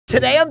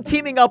Today I'm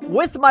teaming up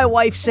with my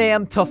wife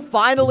Sam to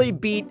finally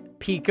beat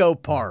Pico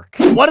Park.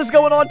 What is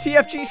going on,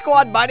 TFG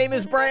squad? My name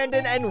is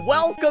Brandon and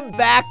welcome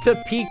back to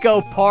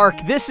Pico Park.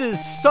 This is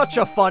such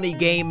a funny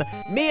game.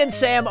 Me and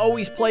Sam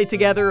always play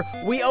together.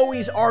 We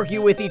always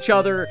argue with each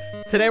other.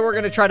 Today we're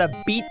going to try to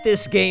beat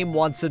this game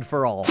once and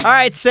for all. All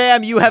right,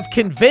 Sam, you have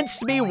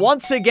convinced me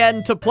once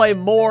again to play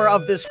more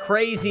of this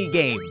crazy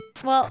game.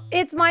 Well,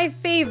 it's my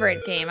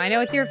favorite game. I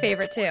know it's your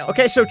favorite too.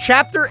 Okay, so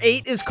Chapter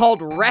 8 is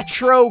called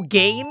Retro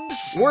Games.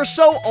 We're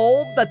so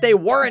old that they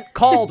weren't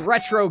called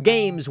retro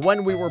games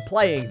when we were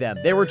playing them.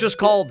 They were just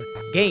called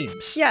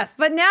games. Yes,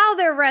 but now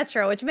they're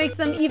retro, which makes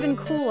them even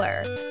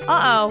cooler.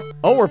 Uh-oh.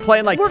 Oh, we're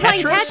playing like Tetris? We're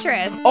playing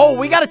Tetris. Oh,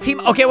 we got a team.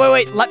 Okay,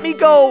 wait. Let me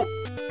go.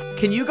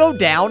 Can you go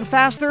down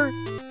faster?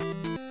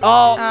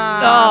 Oh,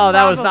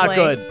 that was not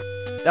good.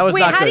 That was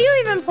not good. Wait, how do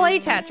you even play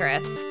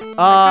Tetris?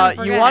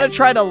 You want to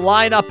try to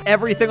line up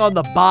everything on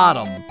the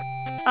bottom.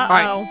 Uh-oh. All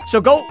right, so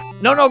go.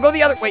 No, go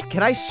the other. Wait,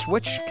 can I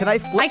switch? Can I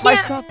flip my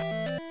stuff?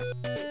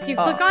 Do you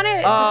click on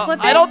it? Flip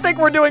it? I don't think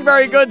we're doing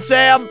very good,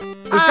 Sam.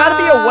 There's got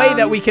to be a way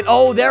that we can.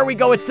 Oh, there we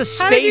go. It's the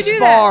space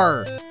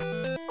bar.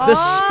 The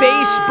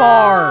space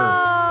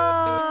bar.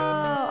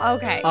 Oh,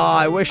 okay. Oh,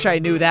 I wish I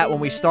knew that when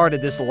we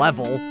started this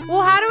level.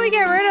 Well, how do we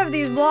get rid of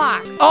these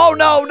blocks? Oh,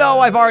 no,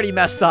 I've already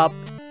messed up.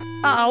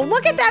 Uh-oh,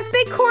 look at that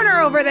big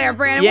corner over there,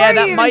 Brandon. Yeah, what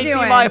are you that might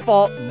doing? be my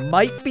fault.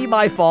 Might be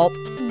my fault.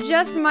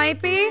 Just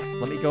might be.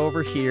 Let me go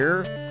over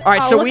here. All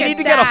right, so we need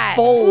to get that. a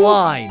full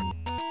line.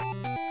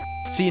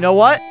 So you know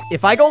what?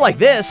 If I go like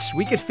this,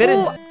 we could fit in.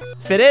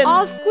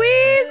 I'll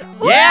squeeze.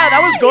 Yeah,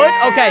 that was good.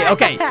 Yeah.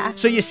 Okay.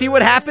 So you see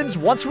what happens?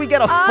 Once we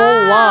get a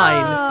full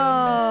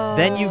line,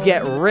 then you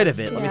get rid of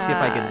it. Let me see if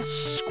I can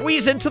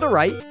squeeze into the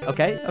right.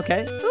 Okay.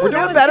 Ooh, we're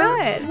doing better.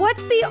 Good.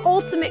 What's the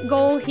ultimate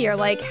goal here?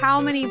 Like, how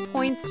many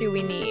points do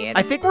we need?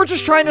 I think we're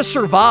just trying to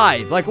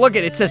survive. Like, look,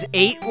 it says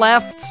 8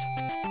 left.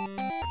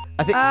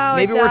 I think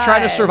maybe we're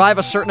trying to survive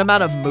a certain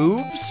amount of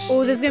moves.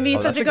 Oh, this is going to be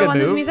such a good one.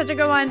 This is going to be such a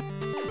good one.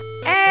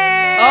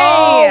 Hey!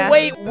 Oh,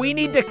 wait, we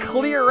need to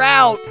clear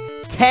out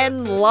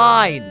 10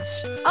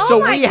 lines. Oh so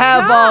my we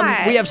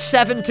have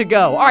 7 to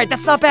go. All right,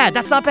 that's not bad.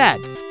 That's not bad.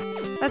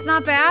 That's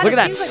not bad. Look at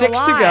that, 6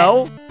 to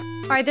go.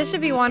 All right, this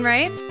should be 1,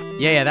 right?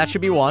 Yeah, that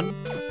should be 1.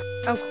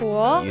 Oh,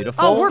 cool.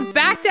 Beautiful. Oh, we're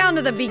back down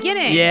to the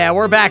beginning. Yeah,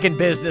 we're back in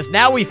business.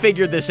 Now we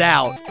figured this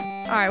out.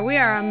 All right, we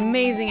are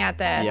amazing at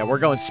this. Yeah, we're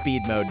going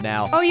speed mode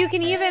now. Oh, you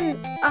can even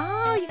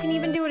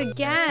do it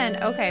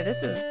again. Okay,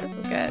 this is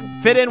good.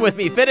 Fit in with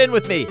me.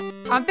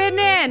 I'm fitting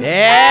in.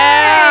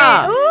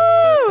 Yeah. Hey!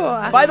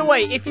 Ooh. By the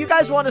way, if you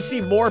guys want to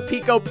see more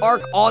Pico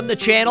Park on the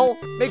channel,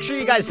 make sure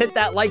you guys hit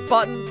that like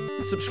button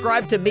and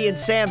subscribe to me and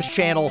Sam's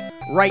channel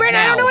right Brandon,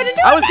 now. I don't know what to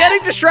do. I was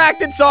getting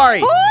distracted.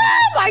 Sorry.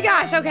 Oh my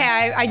gosh. Okay,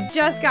 I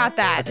just got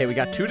that. Okay, we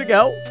got 2 to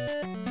go.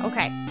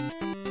 Okay.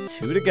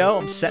 2 to go.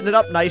 I'm setting it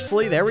up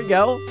nicely. There we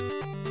go.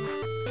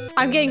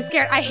 I'm getting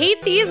scared. I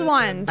hate these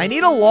ones. I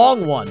need a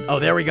long one. Oh,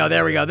 there we go.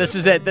 This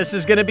is it. This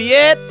is going to be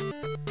it.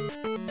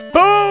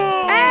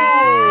 Boom! Hey!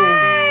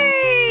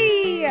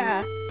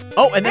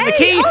 Oh, and then the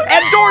key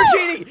and door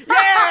genie.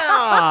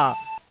 Yeah!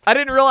 I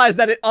didn't realize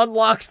that it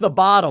unlocks the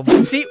bottom.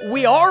 See,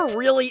 we are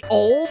really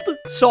old,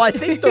 so I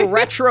think the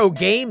retro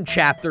game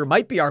chapter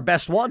might be our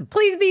best one.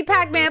 Please be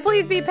Pac-Man.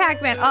 Please be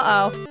Pac-Man.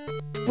 Uh-oh.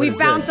 We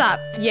bounce up.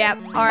 Yep.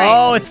 All right.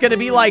 Oh, it's going to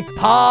be like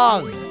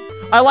Pong.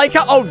 I like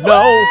how... Oh,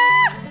 no.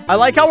 I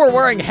like how we're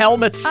wearing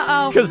helmets.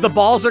 Uh-oh. Because the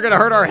balls are going to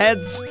hurt our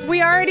heads.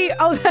 We already...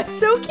 Oh, that's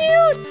so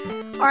cute.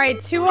 All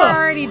right, 2 are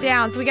already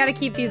down, so we got to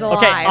keep these alive.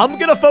 Okay, I'm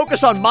going to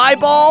focus on my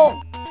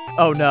ball.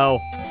 Oh, no.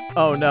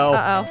 Oh, no.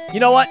 Uh-oh. You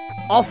know what?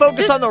 I'll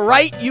focus on the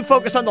right. You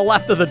focus on the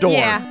left of the door.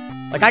 Yeah.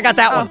 Like, I got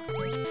that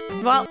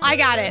one. Well, I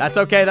got it. That's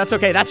okay.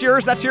 That's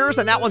yours,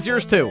 and that one's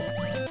yours, too.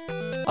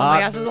 Oh,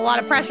 my gosh, there's a lot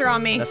of pressure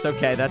on me. That's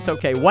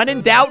okay. When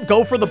in doubt,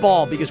 go for the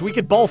ball, because we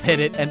could both hit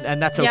it,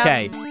 and that's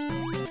okay.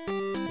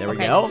 There we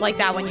go. Like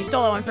that one. You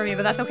stole that one from me,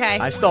 but that's okay.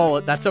 I stole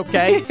it. That's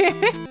okay.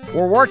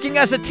 We're working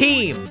as a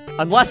team.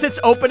 Unless it's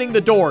opening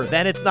the door,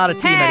 then it's not a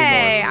team anymore.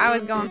 Hey, I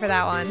was going for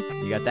that one.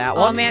 You got that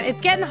one? Oh, man,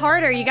 it's getting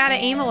harder. You got to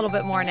aim a little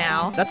bit more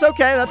now. That's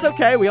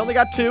okay. We only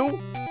got 2. All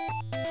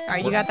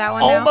right, you got that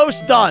one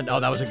Almost done. Oh,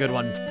 that was a good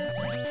one.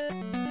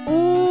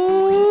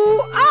 Ooh.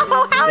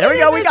 Oh, how There we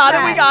go. We got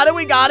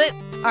it.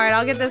 All right,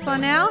 I'll get this one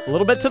now. A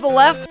little bit to the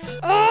left.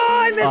 Oh,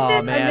 I missed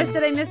it. Man.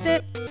 I missed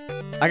it.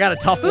 I got a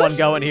tough one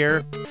going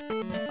here.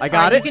 I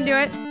got it. You can do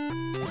it.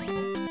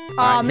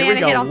 Oh, man,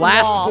 here we go.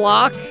 Last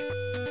block.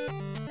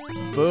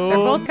 Boom. They're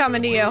both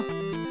coming to you.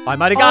 I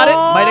might have got it.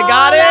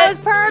 That was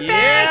perfect.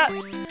 Yeah.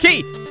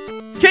 Key.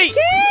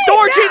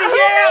 Door genie.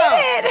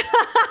 Yeah.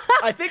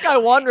 I think I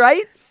won,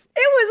 right? It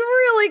was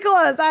really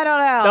close. I don't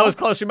know. That was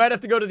close. We might have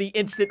to go to the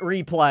instant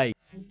replay.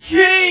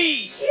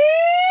 Key.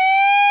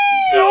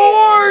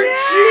 Door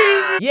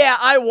genie. Yeah,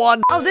 I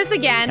won. Oh, this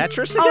again.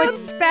 Tetris again? Oh,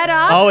 it's sped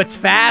up. Oh, it's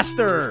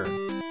faster.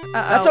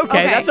 That's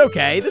okay. That's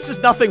okay. This is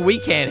nothing we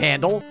can't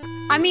handle.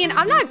 I mean,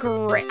 I'm not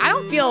great. I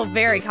don't feel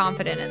very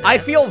confident in this. I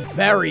feel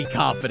very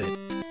confident.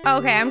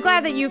 Okay, I'm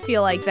glad that you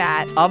feel like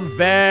that. I'm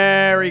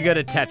very good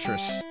at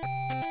Tetris.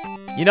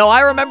 You know,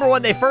 I remember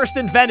when they first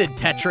invented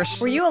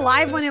Tetris. Were you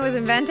alive when it was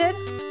invented?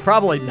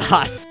 Probably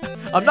not.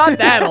 I'm not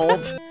that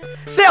old.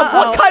 Sam,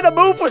 what kind of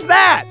move was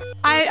that?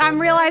 I'm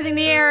realizing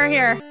the error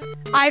here.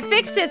 I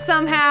fixed it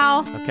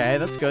somehow. Okay,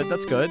 that's good.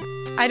 That's good.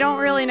 I don't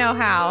really know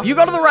how. You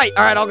go to the right.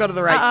 All right, I'll go to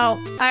the right.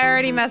 Uh-oh. I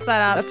already messed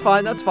that up. That's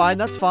fine. That's fine.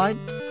 That's fine.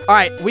 All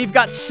right, we've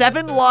got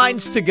 7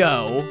 lines to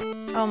go.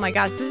 Oh my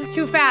gosh, this is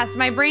too fast.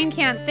 My brain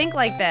can't think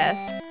like this.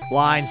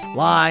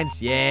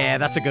 Lines. Yeah,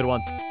 that's a good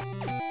one.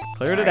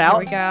 Cleared it out. Here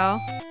we go.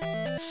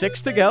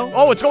 6 to go.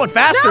 Oh, it's going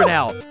faster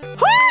now.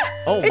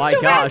 Oh It's my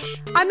too gosh.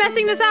 fast. I'm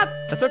messing this up.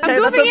 That's okay.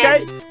 That's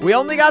okay. We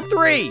only got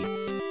 3.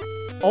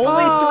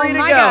 Only 3 to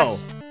go. Gosh.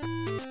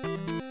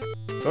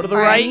 Go to the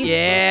right.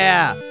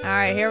 Yeah. All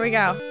right, here we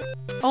go.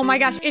 Oh my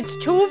gosh, it's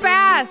too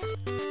fast.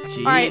 Jeez.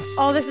 All right.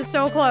 Oh, this is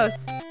so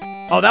close.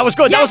 Oh, that was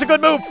good. Yes. That was a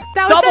good move.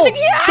 That was Double. such a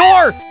yes.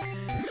 Door.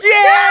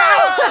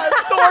 Yeah.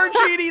 Door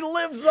Genie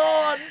lives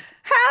on.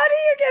 How do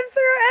you get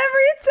through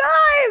every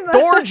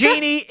time? Door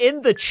Genie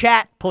in the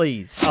chat,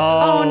 please.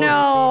 Oh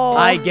no.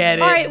 I get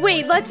it. All right,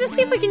 wait. Let's just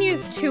see if we can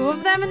use 2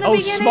 of them in the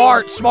beginning.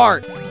 Oh,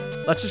 smart.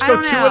 Let's just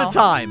go 2 at a know.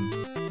 time.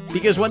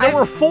 Because when there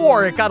were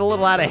 4, it got a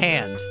little out of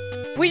hand.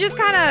 We just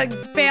kind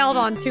of failed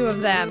on 2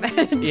 of them.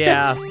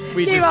 Yeah,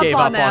 we just gave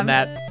up on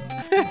that.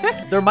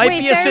 There might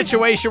be a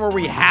situation where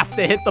we have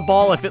to hit the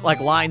ball if it, like,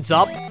 lines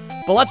up.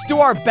 But let's do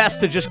our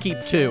best to just keep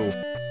 2.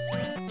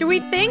 Do we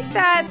think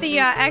that the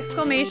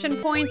exclamation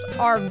points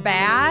are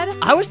bad?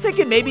 I was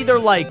thinking maybe they're,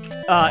 like,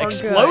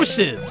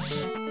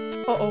 explosives.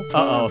 Uh-oh.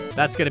 Uh-oh,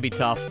 that's gonna be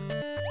tough.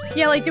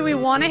 Yeah, like, do we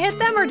want to hit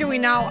them or do we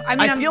not? I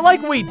mean, I feel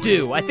like we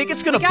do. I think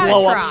it's gonna gotta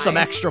blow up try. some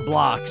extra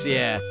blocks,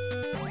 yeah.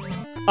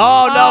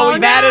 Oh, no,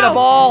 we've added a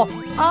ball.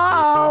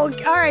 Uh-oh.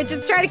 All right,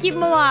 just try to keep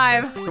them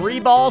alive. 3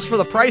 balls for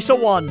the price of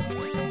 1.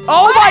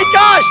 Oh my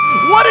gosh!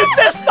 What is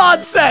this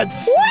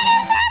nonsense? What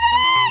is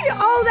happening?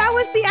 Oh, that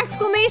was the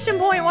exclamation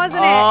point,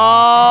 wasn't it?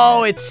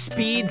 Oh, it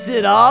speeds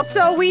it up?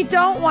 So we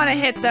don't want to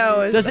hit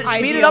those. Does it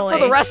speed it up for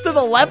the rest of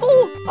the level?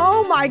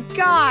 Oh my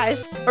gosh.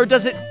 Or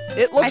does it...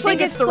 It looks like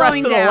it's the rest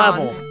of the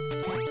level.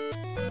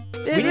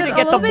 We need to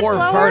get them more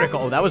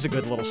vertical. Oh, that was a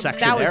good little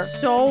section there. That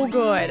was so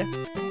good.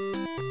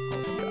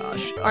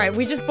 Gosh. All right,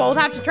 we just both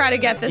have to try to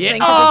get this thing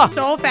because it's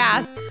so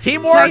fast.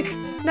 Teamwork.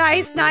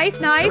 Nice.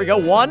 Here we go.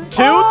 1, 2, 3,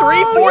 4.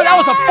 Yes. That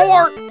was a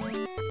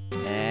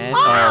 4. And,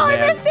 oh, man.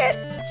 I missed it.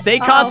 Stay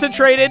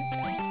concentrated.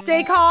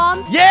 Stay calm.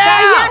 Yeah.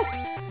 Yes.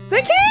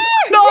 The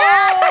key. No.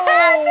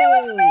 Yes,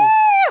 it was me.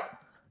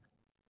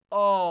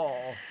 Oh.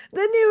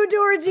 The new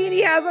Door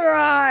Genie has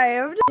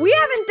arrived. We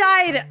haven't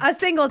died a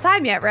single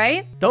time yet,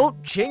 right?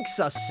 Don't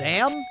jinx us,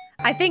 Sam.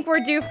 I think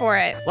we're due for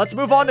it. Let's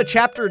move on to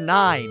chapter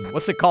 9.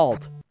 What's it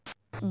called?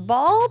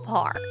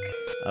 Ballpark.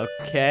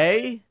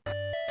 Okay.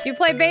 Do you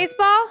play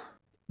baseball?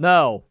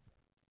 No.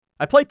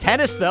 I play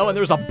tennis, though, and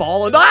there's a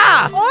ball and...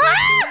 Ah!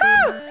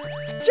 Oh!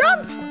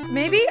 Jump!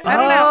 Maybe? I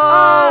don't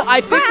know.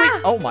 I think we...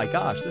 Oh, my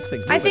gosh. This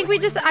thing's moving. I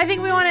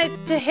think we wanted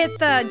to hit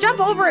the... Jump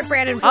over it,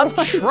 Brandon. I'm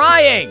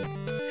trying.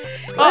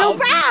 Oh,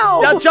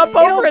 wow! Now jump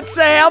over it,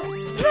 Sam.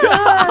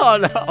 Oh,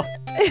 no.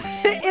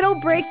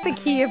 It'll break the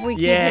key if we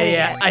keep hitting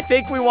it. I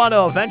think we want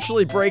to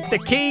eventually break the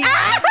key.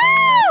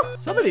 Ow!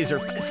 Some of these are...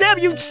 Sam,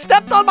 you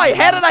stepped on my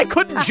head and I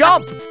couldn't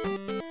jump.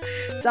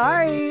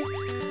 Sorry.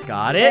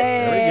 Got it.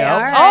 There we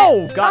go. Right.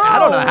 Oh, God. I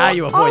don't know how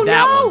you avoid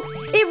that one.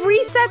 It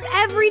resets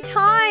every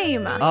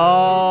time.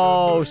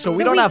 Oh, so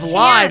we don't have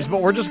lives,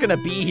 but we're just going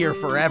to be here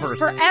forever.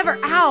 Forever.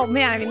 Ow,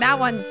 man. I mean, that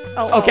one's...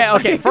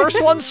 Okay.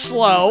 First one's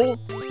slow.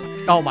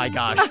 Oh, my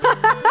gosh.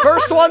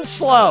 First one's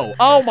slow.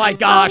 Oh, my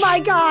gosh. Oh, my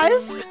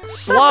gosh.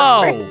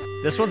 Slow.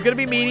 This one's going to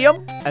be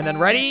medium. And then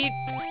ready,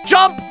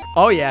 jump.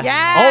 Oh, yeah.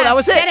 Yes, oh, that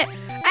was it. Get it.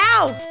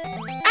 Ow.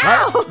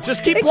 Ow. Right.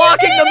 Just keep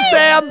blocking them,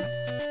 Sam.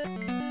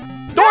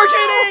 Door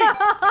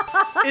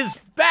Genie is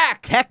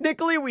back.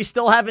 Technically, we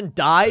still haven't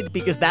died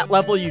because that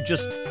level you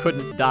just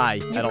couldn't die, I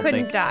don't think.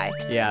 You couldn't die.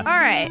 Yeah. All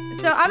right.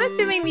 So I'm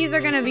assuming these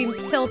are going to be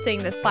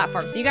tilting this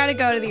platform. So you got to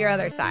go to your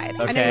other side.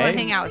 Okay. I know you want to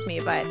hang out with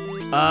me, but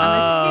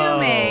I'm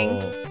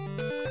assuming.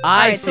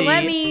 I see. So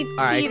let me teeter.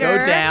 All right,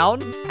 go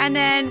down. And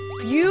then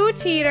you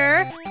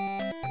teeter.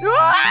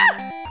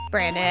 Ah!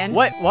 Brandon.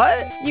 What?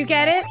 You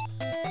get it?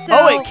 So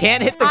oh, it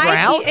can't hit the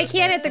ground? It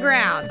can't hit the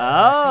ground.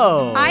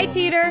 Oh. I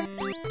teeter.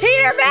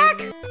 Teeter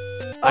back.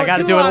 I got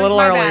to do it a little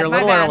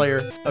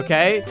earlier,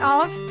 Okay.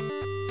 Off.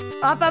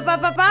 Up.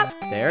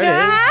 There it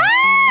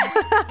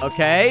is.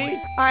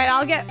 Okay. All right,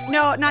 I'll get...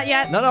 No, not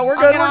yet. No, we're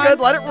good.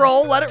 Let it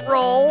roll.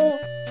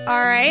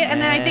 All right, and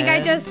then I think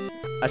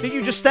I think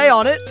you just stay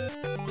on it.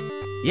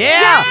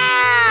 Yeah!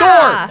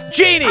 Door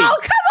Genie! Oh,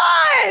 come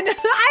on!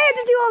 I had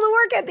to do all the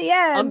work at the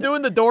end. I'm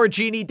doing the Door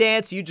Genie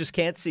dance. You just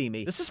can't see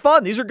me. This is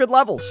fun. These are good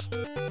levels.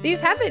 These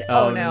have been...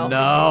 Oh, no.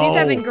 no. These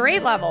have been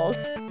great levels.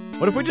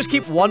 What if we just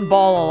keep one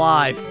ball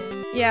alive?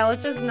 Yeah,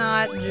 let's just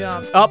not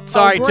jump. Oh,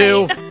 sorry,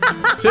 two.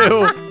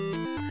 Two.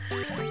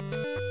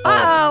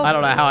 Uh-oh. I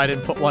don't know how I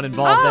didn't put one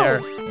involved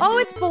there. Oh,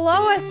 it's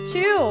below us,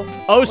 too.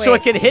 Oh, so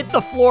it can hit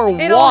the floor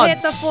once. It'll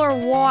hit the floor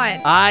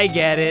once. I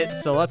get it.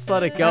 So let's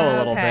let it go a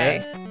little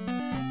bit.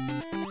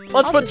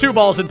 Let's put 2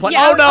 balls in play.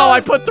 Yeah, oh, no, I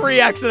put 3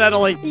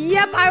 accidentally.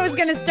 Yep, I was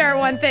gonna start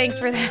one. Thanks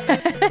for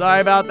that.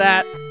 Sorry about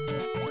that.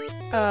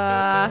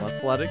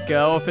 Let's let it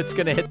go if it's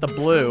gonna hit the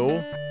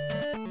blue.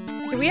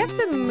 Do we have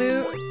to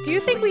move? Do you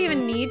think we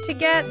even need to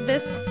get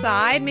this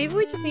side? Maybe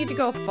we just need to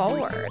go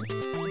forward.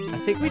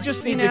 I think we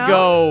just need to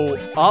go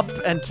up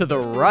and to the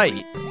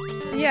right.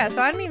 Yeah,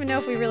 so I don't even know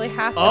if we really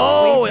have to.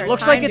 Oh, it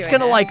looks like it's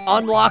gonna like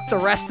unlock the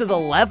rest of the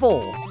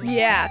level.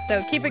 Yeah,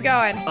 so keep it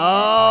going.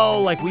 Oh,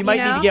 like we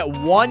might need to get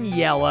 1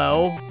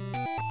 yellow.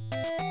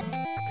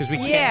 Because we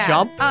can't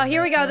jump. Oh,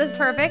 here we go. This is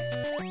perfect.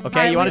 Okay,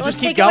 right, you want to just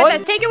keep going?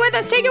 going? Take it with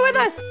us. Take it with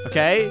us.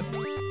 Okay.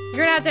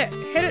 You're gonna have to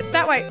hit it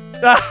that way.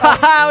 We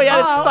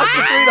had it stuck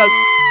between us.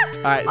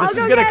 All right, this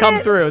is gonna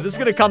come through. This is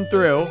gonna come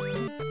through.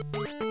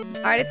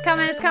 All right, it's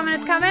coming. It's coming.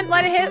 It's coming.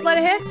 Let it hit. Let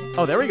it hit.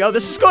 Oh, there we go.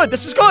 This is good.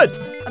 This is good.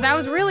 Oh, that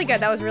was really good.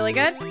 That was really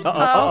good.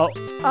 Uh-oh.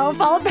 Oh,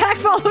 fall it back.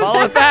 Fall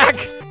it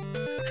back.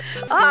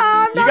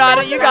 You got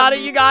it. You got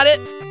it. You got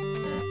it.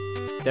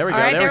 There we go.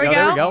 Right, there we go.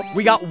 There we go.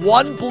 We got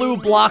 1 blue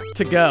block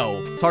to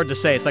go. It's hard to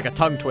say. It's like a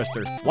tongue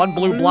twister. 1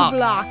 blue block.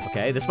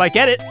 Okay, this might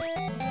get it.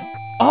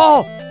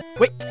 Oh,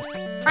 wait.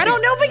 I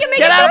don't know if we can make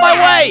it. Get out of my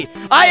way!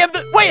 I am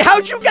the. Wait,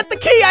 how'd you get the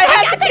key? I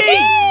had the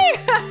key!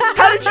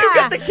 How did you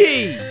get the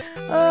key?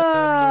 Oh,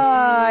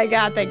 I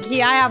got the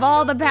key. I have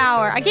all the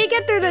power. I can't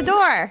get through the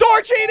door.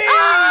 Door cheating!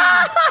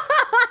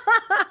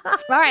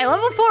 All right,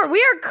 level 4.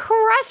 We are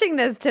crushing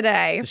this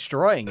today.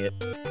 Destroying it.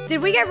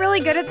 Did we get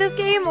really good at this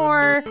game,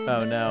 or?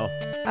 Oh, no.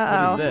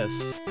 Uh-oh. What is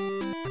this?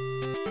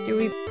 Do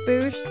we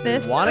boost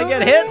this? Want to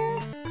get hit?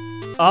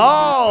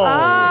 Oh!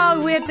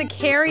 Oh, we have to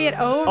carry it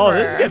over. Oh,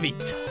 this is going to be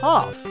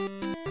tough.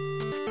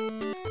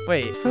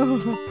 Wait.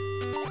 Oh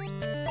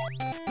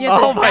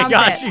my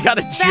gosh, you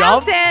gotta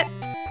jump? Bounce it!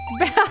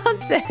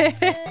 Bounce it!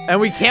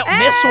 And we can't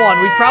miss one.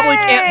 We probably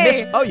can't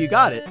miss. Oh, you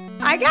got it.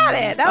 I got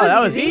it.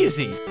 That was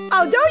easy.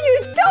 Oh, don't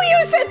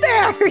you sit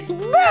there!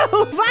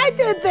 Move! I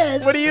did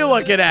this! What are you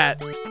looking at?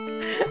 No.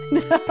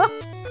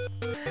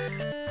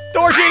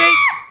 Door cheating!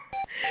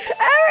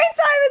 Every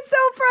time it's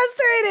so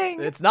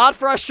frustrating! It's not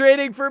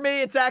frustrating for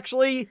me. It's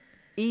actually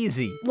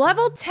easy.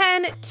 Level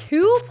 10,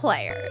 2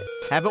 players.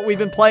 Haven't we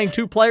been playing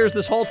 2 players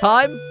this whole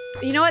time?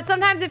 You know what?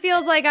 Sometimes it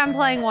feels like I'm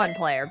playing 1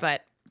 player,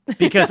 but...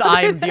 Because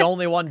I'm the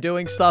only one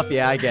doing stuff?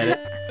 Yeah, I get it.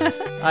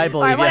 I believe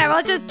All right, whatever.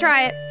 Let's just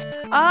try it.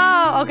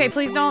 Oh, okay.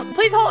 Please don't.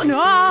 Please hold.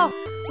 No. I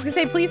was going to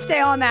say, please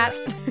stay on that.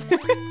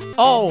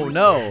 Oh,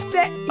 no.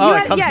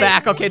 It comes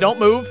back. Okay, don't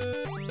move.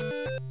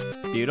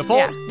 Beautiful.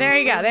 Yeah, there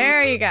you go.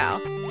 There you go.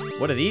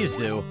 What do these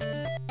do?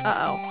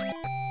 Uh-oh.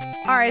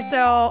 All right,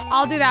 so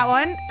I'll do that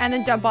one and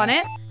then jump on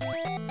it.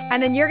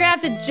 And then you're going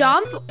to have to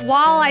jump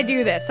while I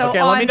do this. So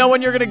okay, let me know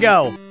when you're going to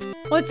go.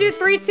 Let's do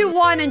 3, 2,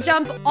 1 and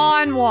jump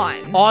on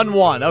 1. On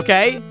 1,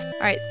 okay.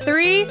 All right,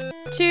 3,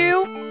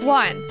 2,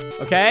 1.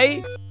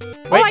 Okay.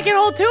 Wait. Oh, I can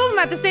hold 2 of them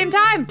at the same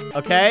time.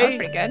 Okay. That's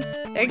pretty good.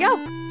 There you go.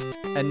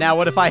 And now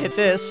what if I hit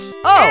this?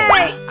 Oh!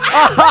 Hey!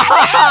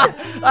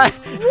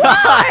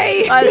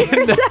 Why? I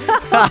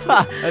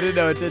didn't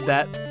know it did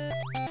that.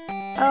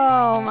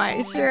 Oh,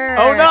 my sure.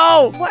 Oh,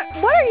 no!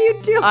 What are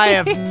you doing? I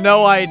have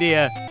no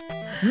idea.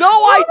 No,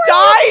 I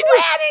died!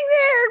 Landing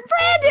there,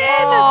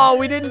 Brandon! Oh,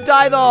 we didn't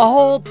die the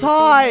whole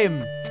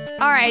time.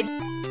 All right,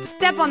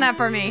 step on that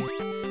for me.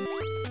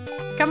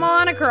 Come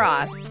on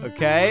across.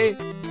 Okay.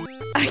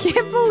 I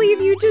can't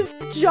believe you just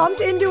jumped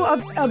into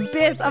an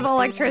abyss of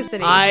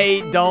electricity.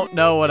 I don't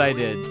know what I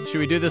did. Should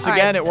we do this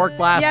again? It worked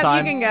last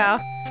time. Yeah, you can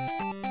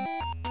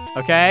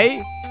go.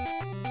 Okay.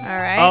 All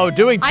right. Oh,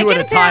 doing 2 at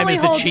a time is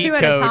the cheat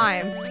code. 2 at a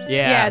time.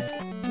 Yeah. Yeah, it's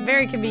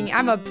very convenient.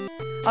 I'm a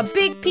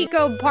big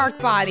Pico Park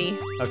body.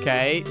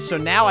 Okay, so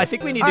now I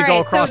think we need to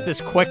go across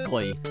this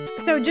quickly.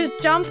 So just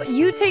jump.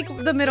 You take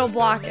the middle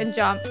block and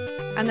jump,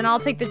 and then I'll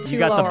take the 2 lower ones. You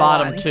got the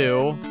bottom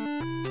 2.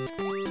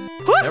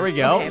 There we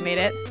go. Okay, I made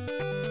it.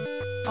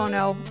 Oh,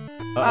 no.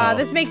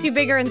 This makes you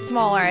bigger and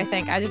smaller, I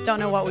think. I just don't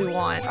know what we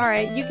want. All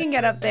right, you can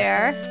get up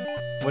there.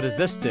 What does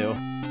this do?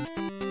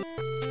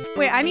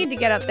 Wait, I need to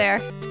get up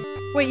there.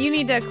 Wait, you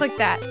need to click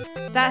that.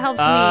 That helps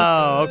me.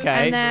 Oh,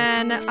 okay. And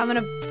then I'm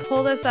going to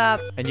pull this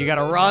up. And you got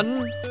to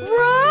run.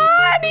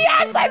 Run!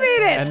 Yes, I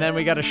made it! And then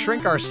we got to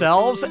shrink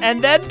ourselves.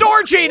 And then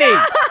door cheating!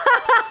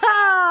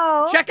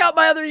 No! Check out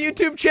my other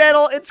YouTube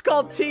channel. It's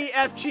called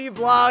TFG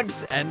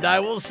Vlogs. And I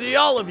will see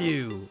all of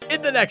you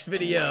in the next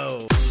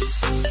video.